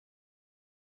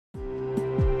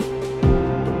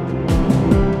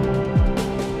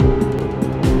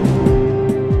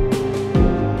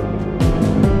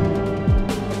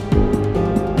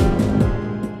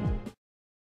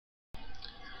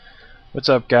What's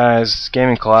up, guys?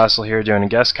 Gaming Colossal here doing a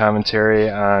guest commentary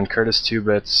on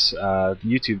Curtis2Bit's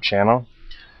YouTube channel.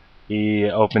 He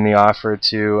opened the offer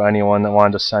to anyone that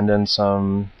wanted to send in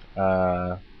some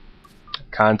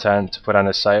content to put on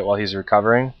his site while he's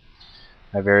recovering.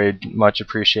 I very much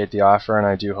appreciate the offer, and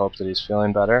I do hope that he's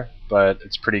feeling better. But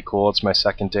it's pretty cool. It's my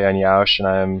second day on Yaush, and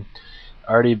I'm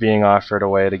already being offered a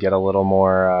way to get a little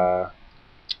more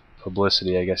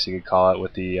publicity, I guess you could call it,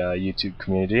 with the YouTube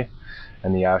community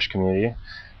and the Yaush community.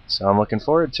 So I'm looking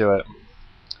forward to it.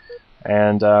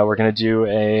 And we're going to do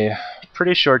a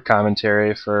pretty short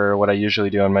commentary for what I usually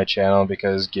do on my channel,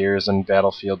 because Gears and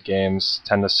Battlefield games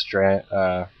tend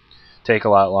to take a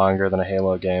lot longer than a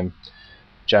Halo game,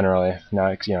 generally.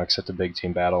 Not, except the big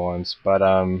team battle ones. But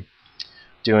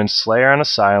doing Slayer on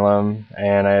Asylum,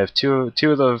 and I have two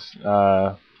of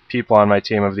the people on my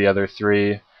team of the other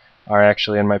three are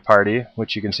actually in my party,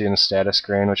 which you can see in the status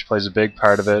screen, which plays a big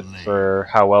part of it for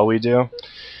how well we do.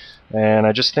 And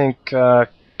I just think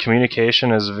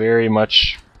communication is very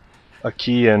much a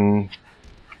key in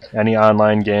any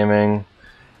online gaming,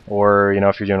 or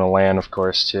if you're doing a LAN, of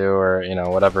course, too, or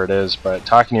whatever it is. But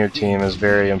talking to your team is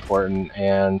very important,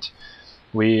 and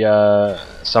we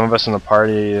some of us in the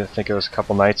party, I think it was a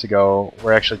couple nights ago,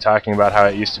 were actually talking about how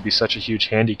it used to be such a huge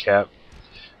handicap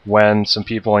when some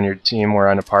people on your team were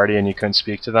on a party and you couldn't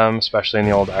speak to them, especially in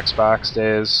the old Xbox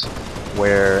days,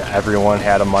 where everyone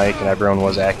had a mic and everyone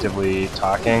was actively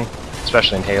talking.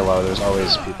 Especially in Halo, there's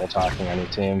always people talking on your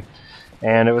team.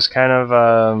 And it was kind of,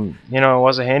 it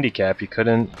was a handicap. You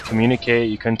couldn't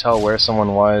communicate, you couldn't tell where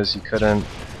someone was, you couldn't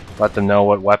let them know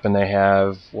what weapon they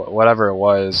have, whatever it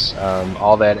was.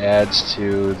 All that adds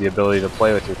to the ability to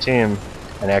play with your team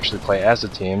and actually play as a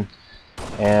team.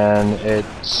 And it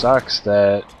sucks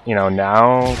that,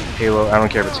 now Halo, I don't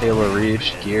care if it's Halo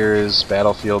Reach, Gears,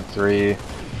 Battlefield 3,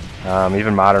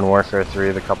 even Modern Warfare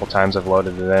 3, the couple times I've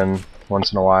loaded it in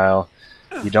once in a while,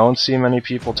 you don't see many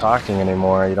people talking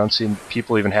anymore. You don't see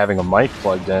people even having a mic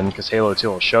plugged in, because Halo 2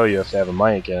 will show you if they have a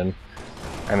mic in.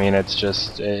 I mean, it's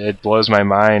just, it blows my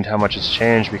mind how much it's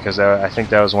changed, because I think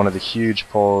that was one of the huge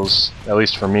pulls, at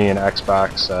least for me in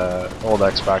Xbox, old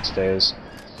Xbox days,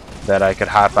 that I could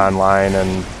hop online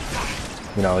and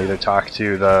either talk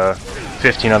to the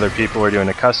 15 other people we're doing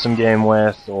a custom game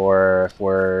with, or if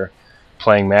we're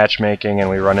playing matchmaking and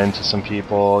we run into some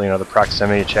people, the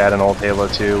proximity chat in old Halo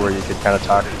 2, where you could kind of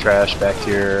talk trash back to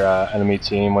your enemy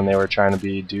team when they were trying to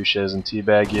be douches and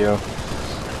teabag you.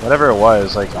 Whatever it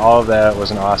was, like, all of that was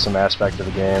an awesome aspect of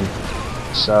the game.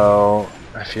 So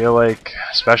I feel like,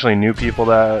 especially new people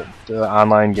that the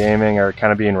online gaming are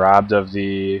kind of being robbed of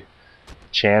the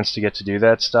chance to get to do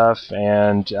that stuff,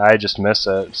 and I just miss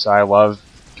it. So I love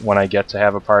when I get to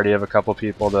have a party of a couple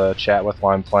people to chat with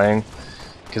while I'm playing,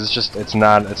 because it's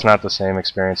not the same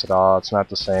experience at all. It's not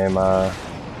the same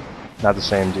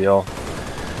deal.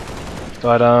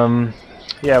 But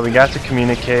yeah, we got to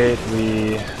communicate.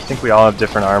 I think we all have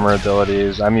different armor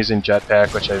abilities. I'm using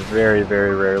jetpack, which I very,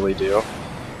 very rarely do.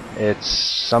 It's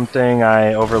something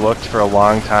I overlooked for a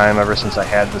long time, ever since I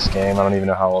had this game. I don't even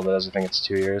know how old it is. I think it's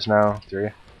 2 years now, 3?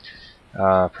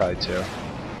 Probably 2.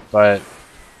 But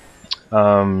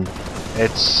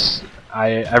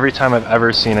every time I've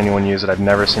ever seen anyone use it, I've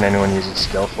never seen anyone use it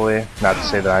skillfully. Not to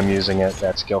say that I'm using it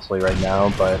that skillfully right now,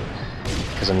 but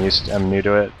because I'm new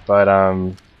to it. But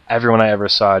everyone I ever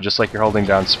saw, just like you're holding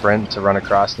down sprint to run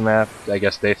across the map, I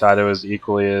guess they thought it was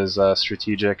equally as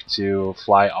strategic to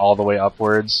fly all the way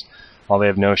upwards while they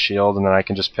have no shield, and then I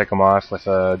can just pick them off with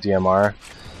a DMR.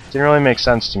 Didn't really make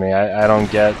sense to me. I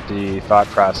don't get the thought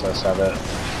process of it.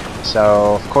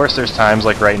 So of course there's times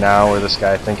like right now where this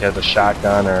guy, I think, had the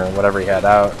shotgun or whatever he had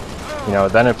out.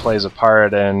 Then it plays a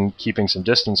part in keeping some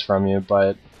distance from you,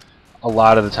 but a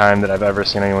lot of the time that I've ever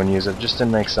seen anyone use it just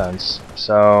didn't make sense.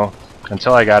 So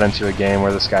until I got into a game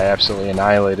where this guy absolutely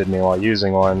annihilated me while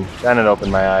using one, then it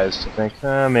opened my eyes to think,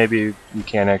 maybe you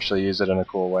can actually use it in a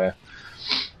cool way.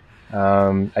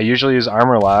 I usually use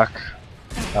Armor Lock,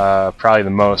 probably the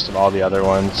most of all the other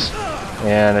ones,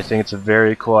 and I think it's a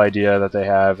very cool idea that they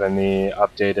have in the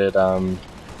updated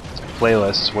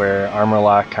playlists, where Armor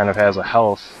Lock kind of has a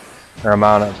health, or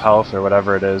amount of health, or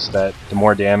whatever it is, that the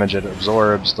more damage it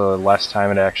absorbs, the less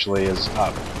time it actually is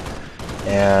up.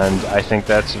 And I think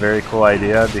that's a very cool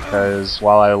idea, because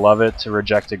while I love it to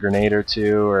reject a grenade or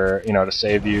two, or to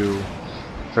save you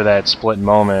for that split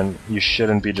moment, you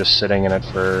shouldn't be just sitting in it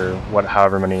for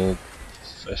however many,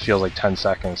 it feels like 10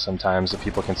 seconds sometimes, that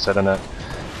people can sit in it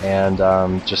and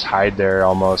just hide there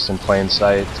almost in plain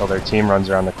sight till their team runs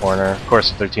around the corner. Of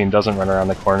course, if their team doesn't run around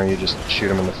the corner, you just shoot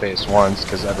them in the face once,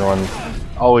 because everyone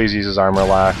always uses Armor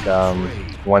Lock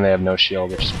when they have no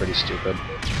shield, which is pretty stupid.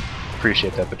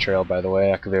 appreciate that betrayal, by the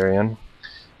way, Akavarian.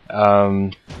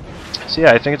 So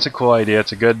yeah, I think it's a cool idea.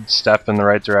 It's a good step in the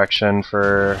right direction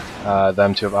for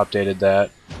them to have updated that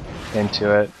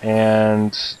into it.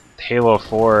 And Halo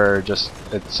 4, just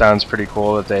it sounds pretty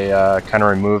cool that they kind of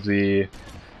removed the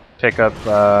pickup,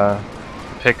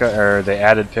 or they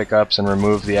added pickups and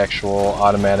removed the actual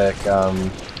automatic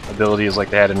abilities like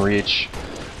they had in Reach,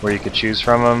 where you could choose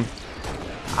from them.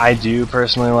 I do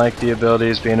personally like the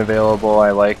abilities being available.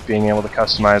 I like being able to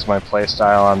customize my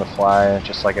playstyle on the fly,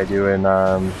 just like I do in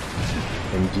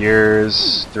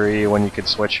Gears 3 when you could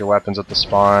switch your weapons at the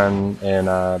spawn. In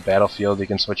Battlefield you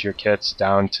can switch your kits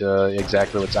down to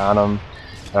exactly what's on them.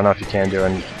 I don't know if you can do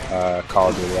in Call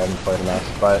of Duty, I haven't played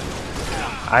enough, but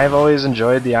I've always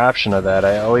enjoyed the option of that.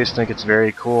 I always think it's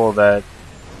very cool that,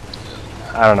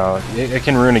 I don't know, it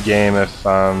can ruin a game if,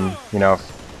 you know,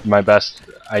 if my best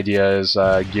idea is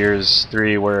Gears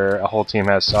 3 where a whole team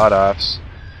has sawed-off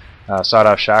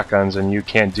shotguns and you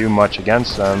can't do much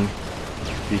against them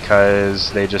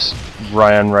because they just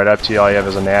run right up to you. All you have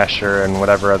is a Nasher and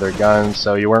whatever other guns,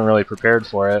 so you weren't really prepared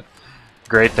for it.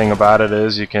 Great thing about it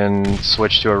is you can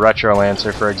switch to a Retro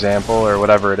Lancer, for example, or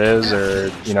whatever it is, or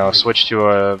you know, switch to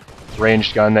a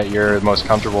ranged gun that you're most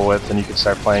comfortable with, and you can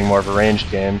start playing more of a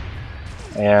ranged game,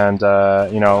 and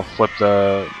you know, flip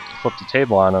the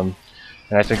table on them.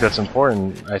 And I think that's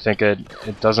important. I think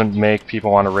it doesn't make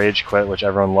people want to rage quit, which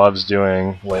everyone loves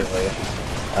doing lately.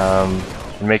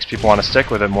 It makes people want to stick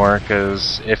with it more,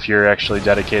 because if you're actually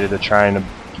dedicated to trying to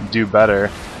do better,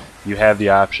 you have the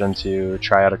option to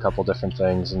try out a couple different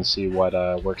things and see what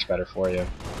works better for you.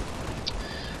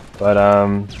 But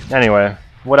anyway,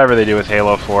 whatever they do with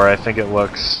Halo 4, I think it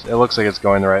looks like it's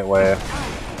going the right way,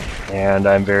 and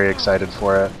I'm very excited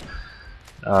for it.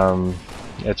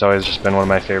 It's always just been one of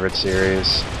my favorite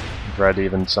series. I've read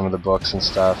even some of the books and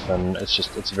stuff, and it's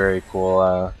a very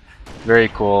cool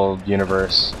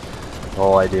universe, the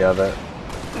whole idea of it.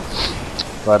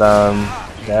 But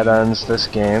that ends this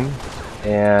game,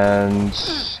 and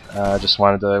just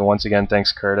wanted to once again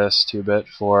thanks Curtis 2-Bit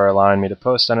for allowing me to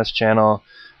post on his channel.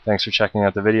 Thanks for checking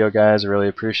out the video, guys. I really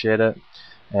appreciate it,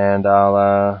 and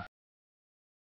I'll